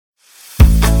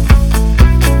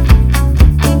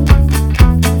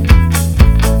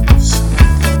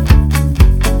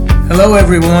Hello,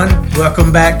 everyone.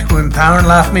 Welcome back to Empowering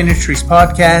Life Ministries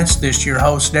podcast. This is your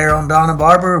host, Daryl and Donna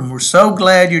Barber, and we're so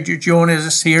glad you're joining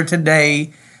us here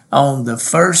today on the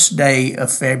first day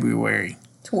of February.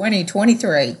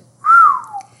 2023.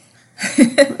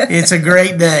 It's a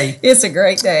great day. It's a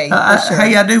great day. Sure.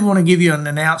 Hey, I do want to give you an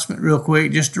announcement real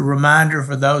quick, just a reminder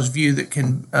for those of you that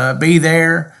can be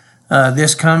there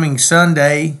this coming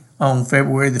Sunday on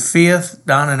February the 5th.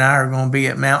 Don and I are going to be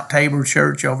at Mount Tabor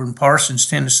Church over in Parsons,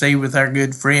 Tennessee with our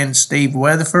good friend Steve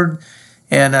Weatherford.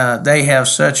 And they have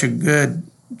such a good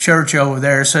church over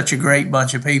there, such a great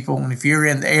bunch of people. And if you're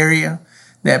in the area,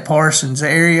 that Parsons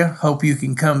area, hope you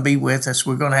can come be with us.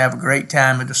 We're going to have a great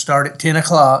time. It'll start at 10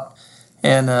 o'clock.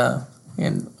 And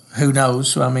who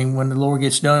knows? I mean, when the Lord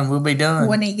gets done, we'll be done.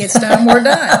 When He gets done, we're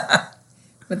done.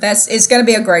 But it's going to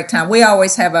be a great time. We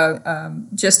always have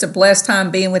just a blessed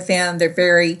time being with them.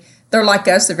 They're like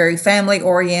us. They're very family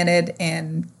oriented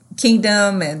and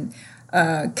kingdom and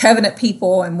covenant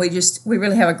people, and we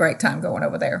really have a great time going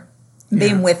over there,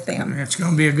 being with them. It's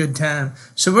going to be a good time.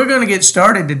 So we're going to get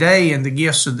started today in the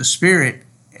gifts of the Spirit,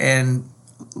 and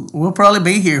we'll probably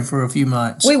be here for a few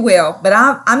months. We will, but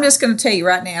I'm just going to tell you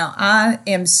right now, I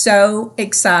am so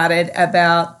excited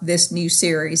about this new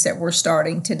series that we're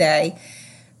starting today.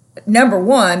 Number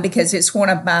one, because it's one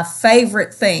of my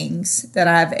favorite things that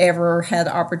I've ever had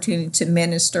the opportunity to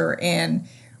minister and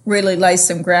really lay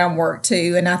some groundwork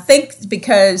to. And I think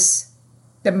because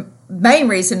the main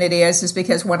reason it is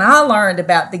because when I learned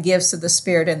about the gifts of the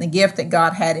Spirit and the gift that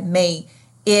God had in me,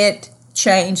 it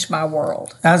changed my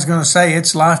world. I was going to say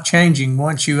it's life-changing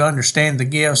once you understand the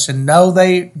gifts and know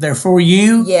they're for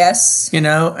you. Yes. And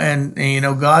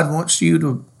God wants you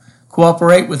to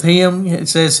cooperate with Him. It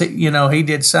says, He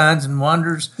did signs and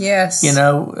wonders. Yes.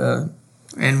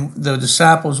 And the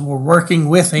disciples were working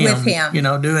with Him.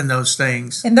 Doing those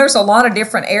things. And there's a lot of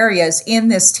different areas in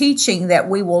this teaching that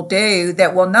we will do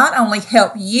that will not only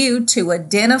help you to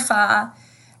identify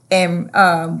and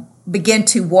begin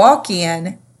to walk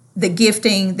in the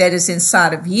gifting that is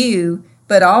inside of you,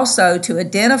 but also to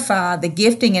identify the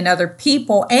gifting in other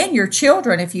people and your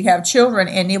children if you have children,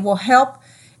 and it will help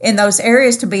in those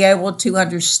areas to be able to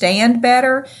understand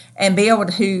better and be able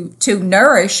to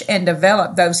nourish and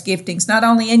develop those giftings, not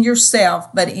only in yourself,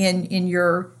 but in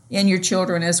your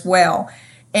children as well.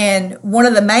 And one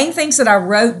of the main things that I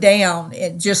wrote down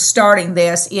just starting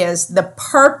this is the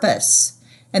purpose.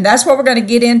 And that's what we're going to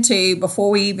get into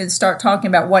before we even start talking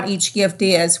about what each gift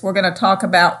is. We're going to talk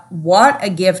about what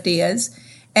a gift is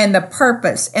and the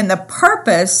purpose. And the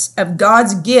purpose of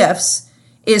God's gifts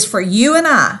is for you and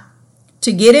I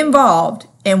to get involved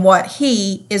in what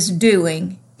He is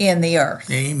doing in the earth.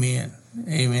 Amen.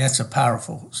 That's a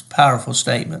powerful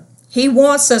statement. He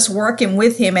wants us working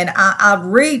with Him. And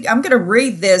I'm going to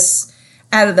read this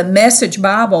out of the Message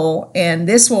Bible, and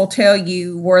this will tell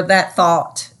you where that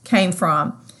thought came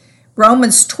from.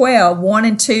 Romans 12, 1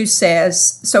 and 2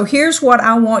 says, "So here's what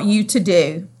I want you to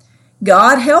do.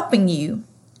 God helping you,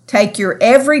 take your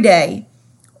everyday,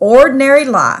 ordinary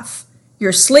life,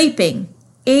 your sleeping,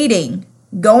 eating,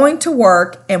 going to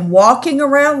work, and walking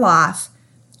around life,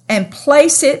 and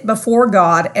place it before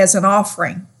God as an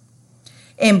offering.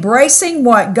 Embracing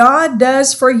what God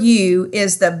does for you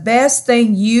is the best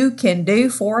thing you can do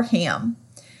for Him.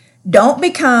 Don't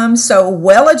become so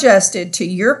well adjusted to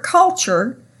your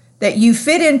culture that you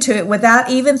fit into it without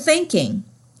even thinking.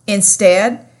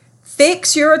 Instead,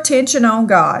 fix your attention on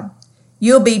God.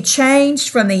 You'll be changed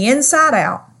from the inside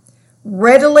out.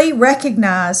 Readily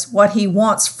recognize what He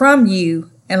wants from you,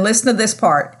 and listen to this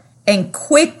part, and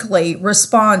quickly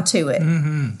respond to it.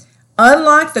 Mm-hmm.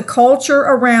 Unlike the culture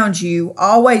around you,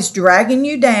 always dragging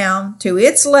you down to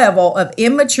its level of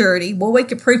immaturity. Well, we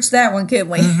could preach that one, couldn't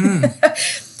we?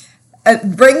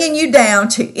 Mm-hmm. Bringing you down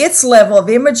to its level of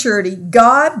immaturity,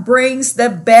 God brings the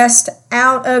best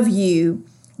out of you,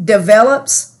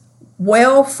 develops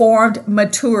well-formed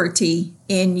maturity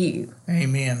in you.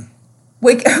 Amen.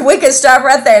 We can stop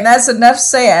right there, and that's enough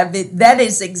said. That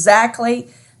is exactly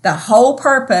the whole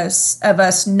purpose of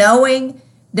us knowing,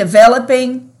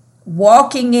 developing,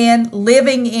 walking in,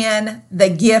 living in the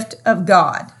gift of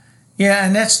God. Yeah,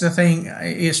 and that's the thing,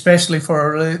 especially for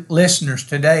our listeners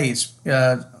today.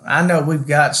 I know we've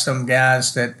got some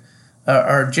guys that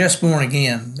are just born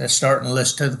again that's starting to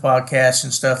listen to the podcast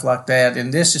and stuff like that.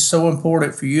 And this is so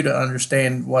important for you to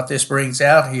understand what this brings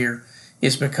out here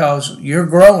is because you're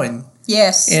growing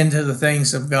into the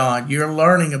things of God. You're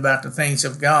learning about the things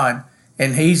of God,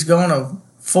 and He's going to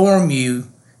form you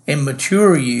and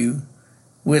mature you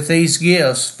with these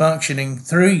gifts functioning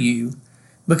through you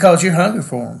because you're hungry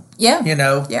for them.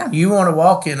 Yeah. You want to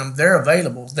walk in them. They're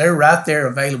available. They're right there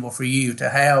available for you to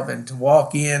have and to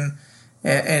walk in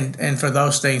and for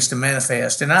those things to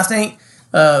manifest. And I think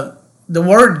the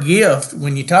word gift,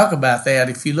 when you talk about that,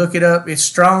 if you look it up, it's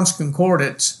Strong's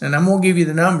Concordance, and I'm going to give you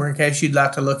the number in case you'd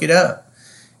like to look it up.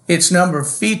 It's number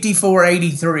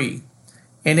 5483,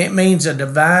 and it means a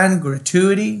divine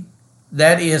gratuity,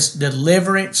 that is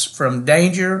deliverance from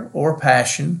danger or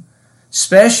passion,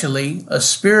 especially a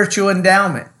spiritual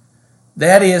endowment,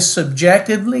 that is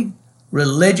subjectively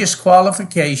religious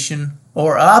qualification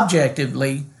or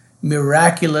objectively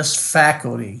miraculous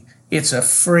faculty. It's a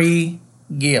free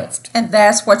gift. And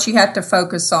that's what you have to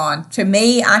focus on. To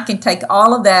me, I can take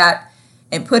all of that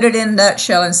and put it in a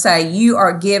nutshell and say you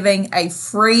are giving a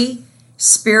free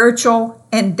spiritual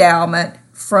endowment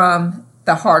from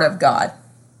the heart of God.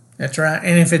 That's right.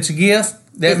 And if it's a gift,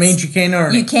 that means you can't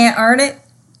earn it. You can't earn it.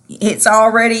 It's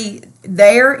already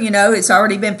there. It's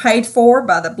already been paid for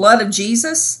by the blood of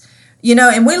Jesus.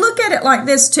 And we look at it like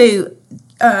this too.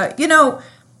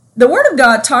 The Word of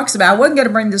God talks about, I wasn't going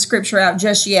to bring the scripture out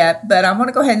just yet, but I want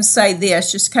to go ahead and say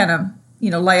this, just kind of,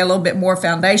 lay a little bit more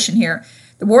foundation here.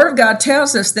 The Word of God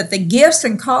tells us that the gifts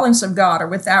and callings of God are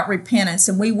without repentance,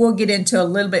 and we will get into a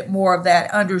little bit more of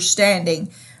that understanding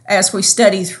as we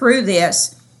study through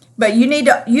this. But you need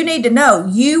to know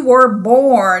you were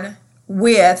born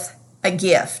with a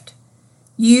gift.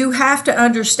 You have to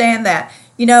understand that.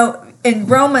 In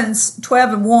Romans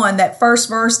 12:1, that first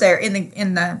verse there in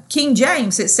the King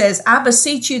James, it says, I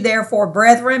beseech you therefore,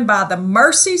 brethren, by the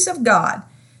mercies of God,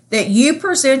 that you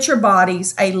present your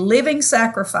bodies a living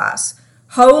sacrifice,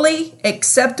 holy,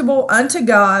 acceptable unto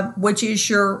God, which is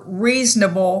your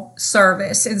reasonable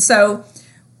service. And so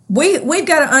we've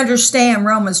got to understand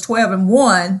Romans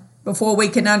 12:1 before we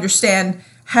can understand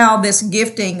how this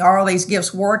gifting, all these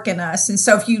gifts work in us. And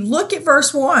so if you look at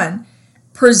verse 1,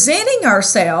 presenting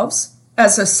ourselves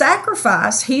as a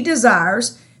sacrifice he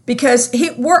desires, because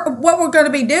what we're going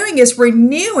to be doing is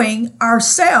renewing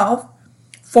ourselves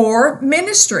for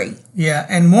ministry. Yeah,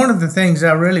 and one of the things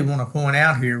I really want to point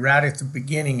out here right at the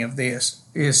beginning of this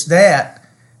is that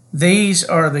these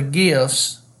are the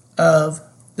gifts of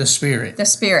the Spirit. The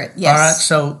Spirit, yes. All right,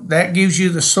 so that gives you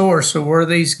the source of where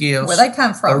these gifts where they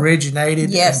come from, originated,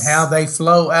 yes, and how they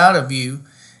flow out of you.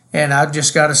 And I've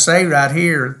just got to say right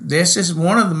here, this is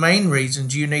one of the main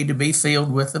reasons you need to be filled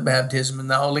with the baptism in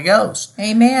the Holy Ghost.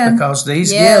 Amen. Because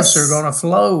these yes, gifts are going to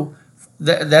flow.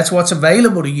 That's what's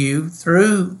available to you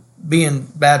through being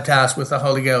baptized with the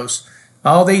Holy Ghost.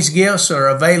 All these gifts are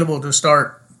available to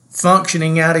start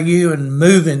functioning out of you and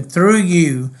moving through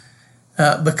you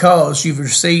because you've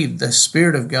received the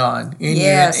Spirit of God in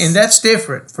yes, you. And that's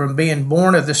different from being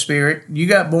born of the Spirit. You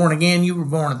got born again, you were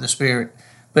born of the Spirit.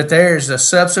 But there's a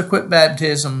subsequent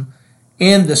baptism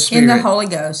in the Spirit. In the Holy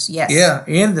Ghost, yes. Yeah,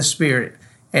 in the Spirit.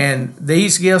 And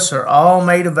these gifts are all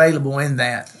made available in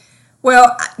that.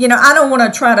 Well, I don't want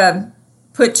to try to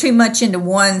put too much into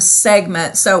one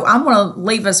segment, so I'm going to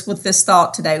leave us with this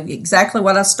thought today, exactly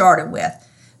what I started with.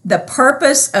 The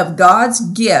purpose of God's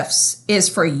gifts is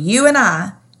for you and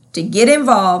I to get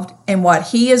involved in what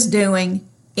He is doing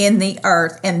in the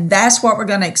earth, and that's what we're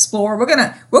going to explore. We're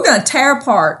going to tear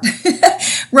apart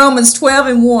Romans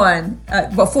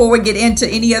 12:1 before we get into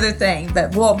any other thing.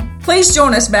 But please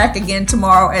join us back again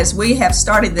tomorrow as we have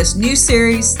started this new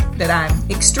series that I'm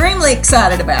extremely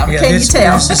excited about. Yeah, Can you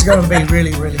tell? This is going to be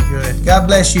really, really good. God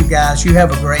bless you guys. You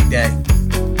have a great day.